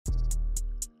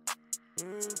How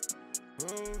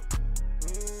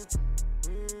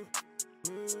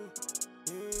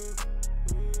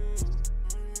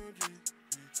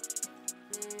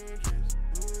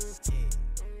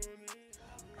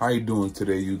you doing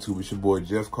today, YouTube? It's your boy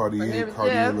Jeff Cartier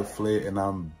LaFlair, and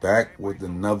I'm back with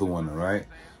another one. All right.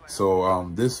 So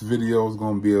this video is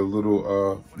gonna be a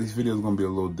little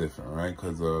different, right?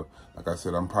 Because like I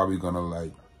said, I'm probably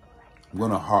gonna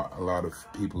hurt a lot of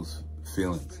people's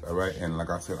feelings. All right. And like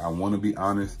I said, I want to be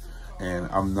honest, and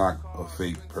I'm not a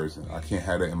fake person. I can't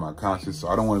have that in my conscience, so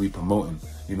I don't want to be promoting,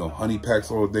 you know, honey packs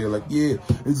all day. Like, yeah,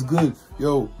 it's good.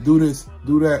 Yo, do this,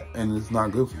 do that, and it's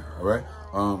not good for you. All right.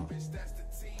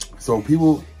 So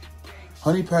people,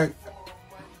 honey pack.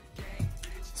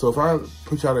 So if I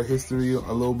put y'all a history,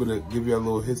 give you a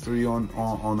little history on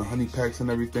the honey packs and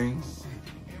everything.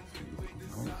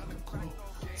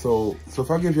 So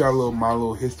if I give y'all my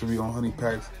little history on honey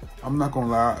packs, I'm not gonna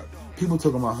lie. People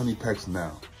talking about honey packs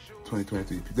now,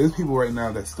 2023. There's people right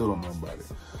now that still don't know about it.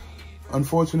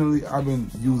 Unfortunately, I've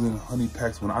been using honey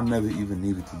packs when I never even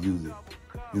needed to use it.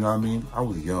 You know what I mean? I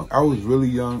was young. I was really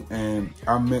young, and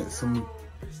I met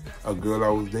a girl I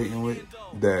was dating with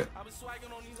that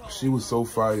she was so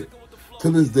fired.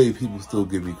 To this day, people still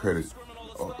give me credit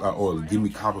or give me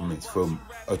compliments from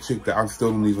a chick that I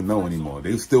still don't even know anymore.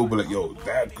 They still be like, yo,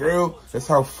 that girl, that's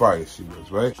how fired she was,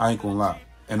 right? I ain't gonna lie.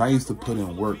 And I used to put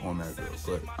in work on that girl,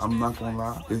 but I'm not gonna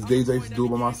lie. There's days I used to do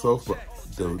it by myself, but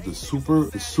the super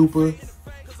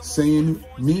Saiyan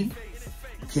me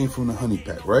came from the honey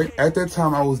pack, right? At that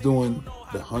time, I was doing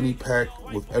the honey pack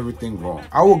with everything wrong.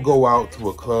 I would go out to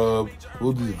a club,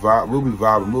 we'll be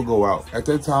vibing, we'll go out. At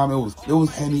that time, it was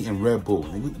Henny and Red Bull.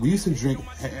 We used to drink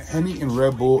Henny and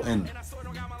Red Bull and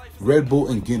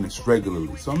Guinness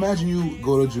regularly. So imagine you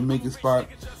go to a Jamaican spot,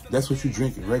 that's what you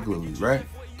drink regularly, right?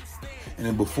 And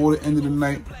then before the end of the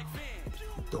night,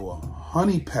 throw a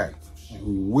honey pack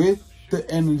with the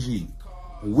energy,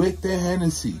 with the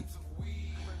Hennessy.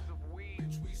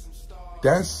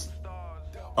 That's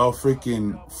a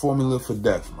freaking formula for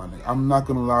death, my nigga. I'm not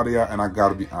gonna lie to y'all, and I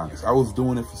gotta be honest. I was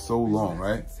doing it for so long,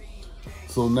 right?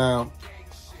 So now,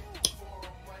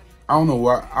 I don't know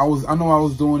why. I know I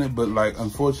was doing it, but like,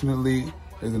 unfortunately,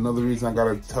 there's another reason I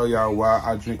gotta tell y'all why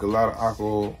I drink a lot of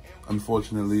alcohol,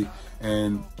 unfortunately,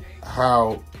 and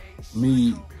how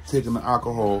me taking the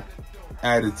alcohol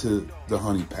added to the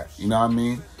honey pack. You know what I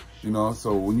mean? You know,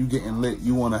 so when you getting lit,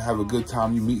 you want to have a good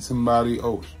time. You meet somebody,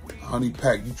 oh, honey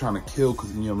pack, you trying to kill,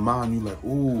 because in your mind, you like,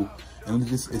 ooh. And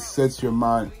it sets your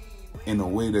mind in a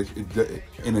way that,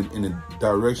 in a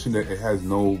direction that it has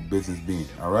no business being,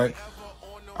 all right?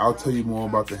 I'll tell you more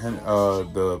about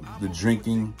the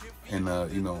drinking and,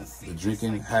 you know, the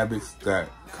drinking habits that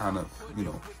kind of, you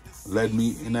know, led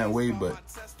me in that way, but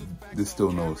there's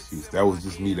still no excuse. That was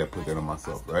just me that put that on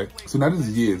myself, right? So now this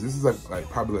is years. This is like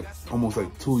probably almost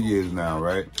 2 years now,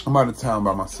 right? I'm out of town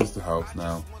by my sister's house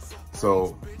now.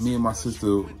 So me and my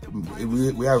sister,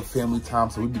 we have family time,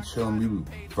 so we be chilling, we be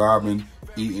vibing,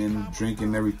 eating,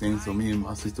 drinking, everything. So me and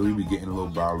my sister, we be getting little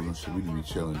bottles and shit. We just be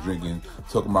chilling, drinking,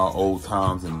 talking about old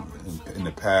times and in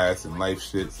the past and life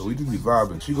shit. So we just be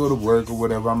vibing. She go to work or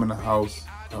whatever. I'm in the house.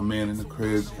 A man in the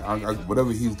crib,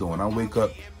 whatever he's doing. I wake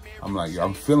up, I'm like, yo,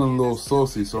 I'm feeling a little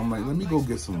saucy, so I'm like, let me go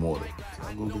get some water. So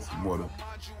I go get some water.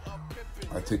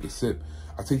 I take a sip.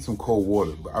 I take some cold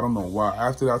water, but I don't know why.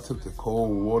 After I took the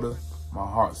cold water, my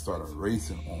heart started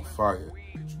racing on fire.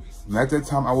 And at that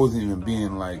time, I wasn't even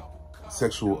being like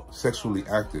sexually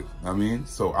active. I mean,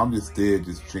 so I'm just there,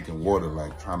 just drinking water,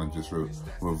 like trying to just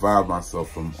revive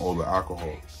myself from all the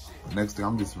alcohol. But next thing,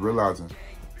 I'm just realizing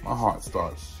my heart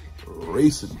starts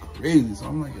racing crazy. So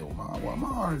I'm like, yo, why my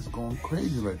heart is going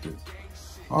crazy like this?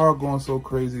 My heart going so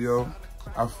crazy, yo.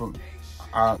 I told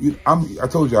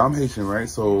you I'm Haitian, right?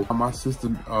 So my sister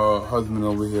husband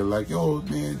over here like, yo,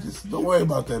 man, just don't worry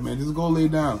about that, man. Just go lay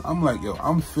down. I'm like, yo,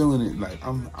 I'm feeling it. Like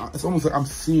it's almost like I'm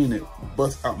seeing it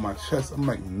bust out my chest. I'm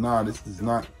like, nah, this is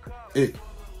not it.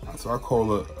 So I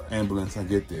call an ambulance. I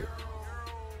get there.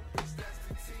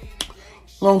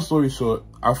 Long story short,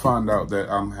 I find out that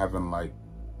I'm having like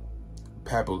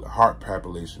heart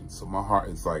palpitation. So my heart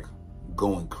is like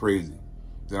going crazy.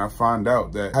 Then I find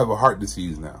out that I have a heart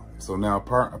disease now. So now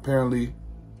apparently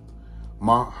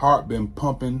my heart been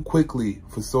pumping quickly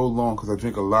for so long because I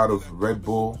drink a lot of Red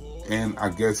Bull. And I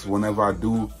guess whenever I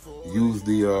do use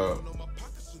the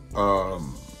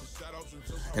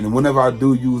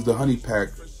honey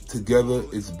pack together,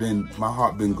 my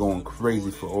heart been going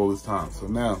crazy for all this time. So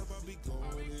now,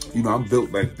 you know, I'm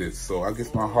built like this. So I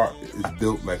guess my heart is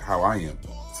built like how I am.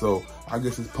 So I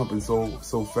guess it's pumping so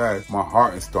fast, my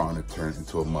heart is starting to turn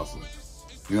into a muscle.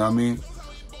 You know what I mean?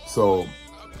 So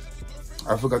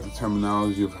I forgot the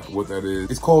terminology of what that is.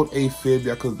 It's called AFib.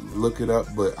 Y'all could look it up,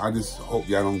 but I just hope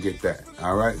y'all don't get that.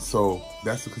 All right. So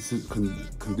that's the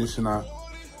condition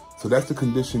so that's the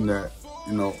condition that,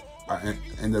 you know, I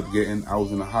ended up getting. I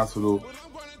was in the hospital.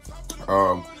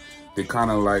 They kind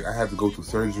of like, I had to go through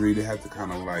surgery. They had to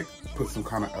kind of like put some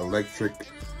kind of electric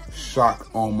shock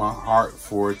on my heart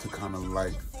for it to kind of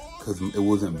like, because it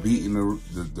wasn't beating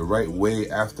the right way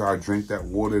after I drank that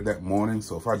water that morning.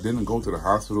 So if I didn't go to the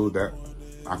hospital, that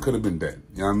I could have been dead.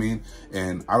 You know what I mean?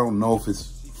 And I don't know if it's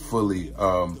fully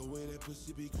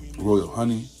Royal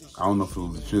Honey. I don't know if it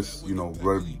was just, you know,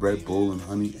 Red Bull and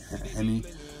Henny.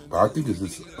 But I think it's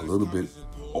just a little bit,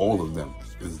 all of them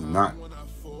is not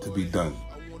to be done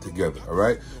together, all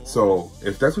right? So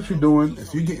if that's what you're doing,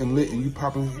 if you're getting lit and you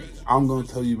popping, I'm going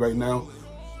to tell you right now,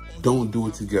 don't do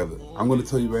it together. I'm going to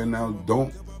tell you right now,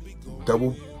 don't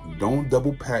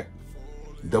double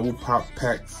pop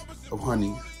packs of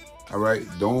honey, all right?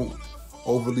 Don't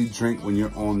overly drink when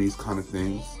you're on these kind of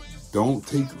things. Don't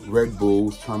take Red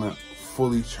Bulls trying to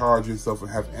fully charge yourself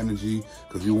and have energy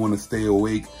because you want to stay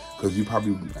awake, because you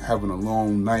probably having a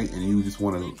long night and you just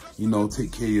want to, you know,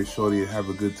 take care of your shorty and have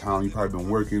a good time. You probably been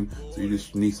working, so you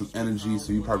just need some energy,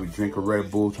 so you probably drink a Red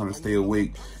Bull trying to stay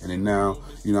awake, and then now,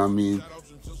 you know what I mean,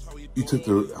 you took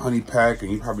the honey pack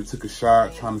and you probably took a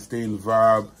shot trying to stay in the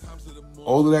vibe.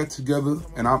 All of that together,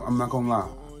 and I'm not gonna lie,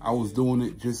 I was doing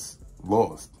it just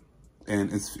lost.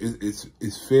 And it's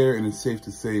fair and it's safe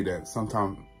to say that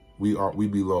sometimes we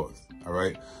be lost, all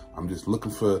right? I'm just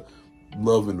looking for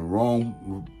love in the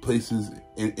wrong places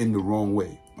in the wrong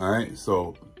way, all right?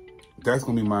 So that's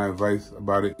gonna be my advice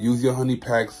about it. Use your honey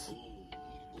packs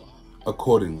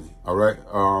accordingly, all right?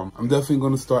 I'm definitely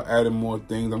gonna start adding more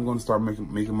things. I'm gonna start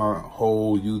making my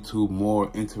whole YouTube more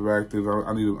interactive.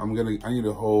 I need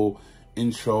a whole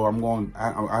intro.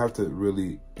 I have to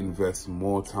really invest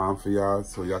more time for y'all,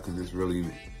 so y'all can just really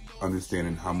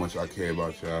understand how much I care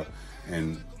about y'all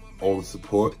and all the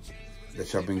support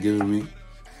that y'all been giving me.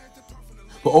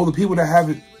 For all the people that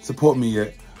haven't supported me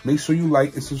yet, make sure you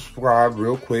like and subscribe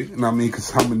real quick. You know what I mean?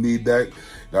 Because I'm gonna need that.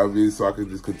 I mean, so I can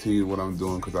just continue what I'm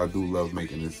doing, because I do love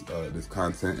making this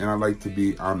content, and I like to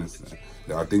be honest.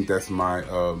 I think that's my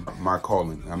my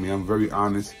calling. I mean, I'm very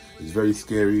honest. It's very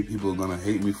scary. People are gonna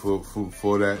hate me for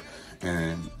that,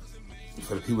 and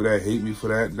for the people that hate me for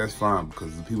that, that's fine,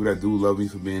 because the people that do love me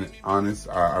for being honest,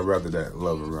 I'd rather that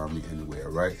love around me anyway,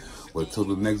 all right? But till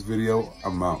the next video,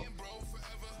 I'm out.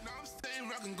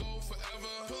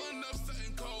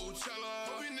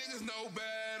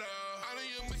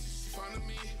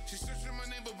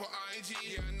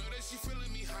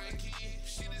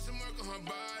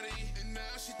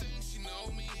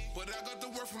 But I got the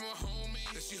word from a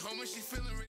homie that she home and she feeling